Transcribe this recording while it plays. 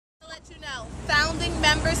let you know, founding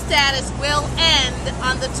member status will end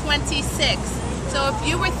on the 26th. So if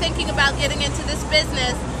you were thinking about getting into this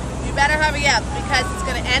business, you better hurry up because it's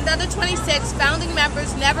going to end on the 26th. Founding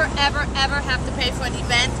members never, ever, ever have to pay for an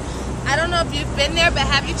event. I don't know if you've been there, but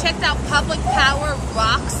have you checked out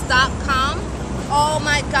publicpowerrocks.com? Oh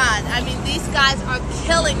my God. I mean, these guys are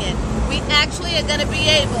killing it. We actually are going to be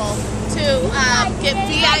able to get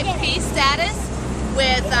VIP status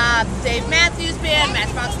with Dave Matthews Band,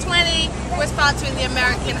 Matchbox 20. We're sponsoring the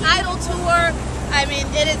American Idol Tour. I mean,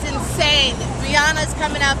 it is insane. Rihanna's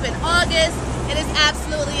coming up in August. It is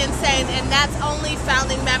absolutely insane, and that's only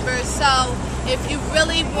founding members. So if you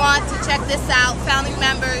really want to check this out, founding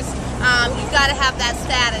members, you've got to have that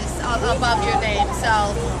status above your name.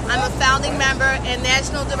 So I'm a founding member and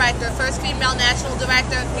national director, first female national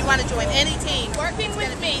director. If you want to join any team, working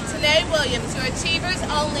with me, Tene Williams, your Achievers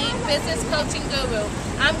Only business coaching guru.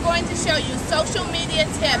 I'm going to show you social media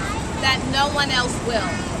tips that no one else will.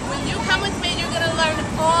 When you come with me, you're going to learn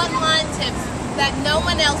online tips that no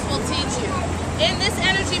one else will teach you. In this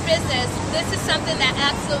energy business, this is something that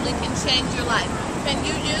absolutely can change your life. Can you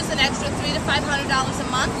use an extra $300 to $500 a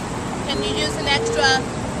month? Can you use an extra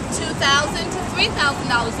 $2,000 to $3,000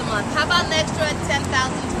 a month? How about an extra $10,000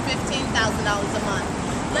 to $15,000 a month?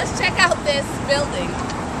 Let's check out this building.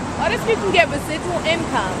 What if you can get residual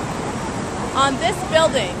income on this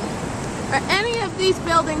building or any of these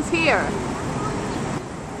buildings here?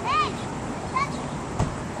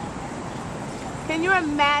 Can you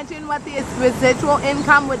imagine what the residual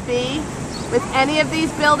income would be with any of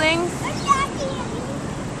these buildings?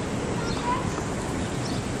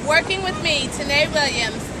 Working with me, Tene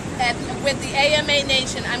Williams, with the AMA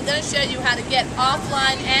Nation, I'm going to show you how to get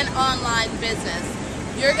offline and online business.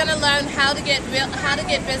 You're going to learn how to get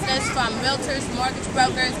business from realtors, mortgage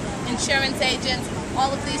brokers, insurance agents.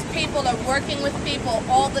 All of these people are working with people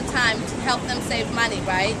all the time to help them save money,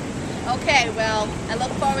 right? Okay, well, I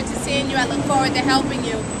look forward to seeing you. I look forward to helping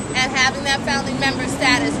you. And having that founding member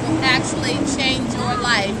status will actually change your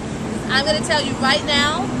life. I'm going to tell you right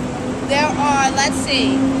now, there are, let's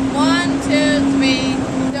see, 1, 2,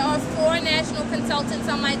 3. There are 4 national consultants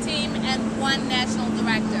on my team and 1 national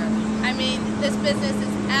director. I mean, this business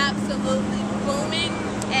is absolutely booming.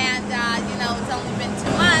 And, you know, it's only been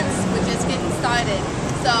 2 months. We're just getting started.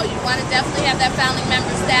 So you want to definitely have that founding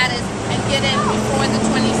member status and get in before the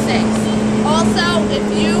 26th. Also, if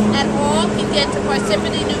you at all can get to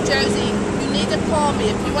Parsippany, New Jersey, you need to call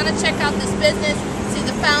me. If you want to check out this business, see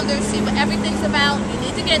the founders, see what everything's about, you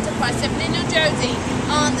need to get to Parsippany, New Jersey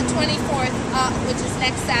on the 24th, which is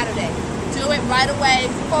next Saturday. Do it right away.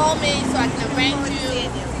 Call me so I can arrange you.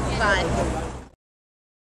 Bye.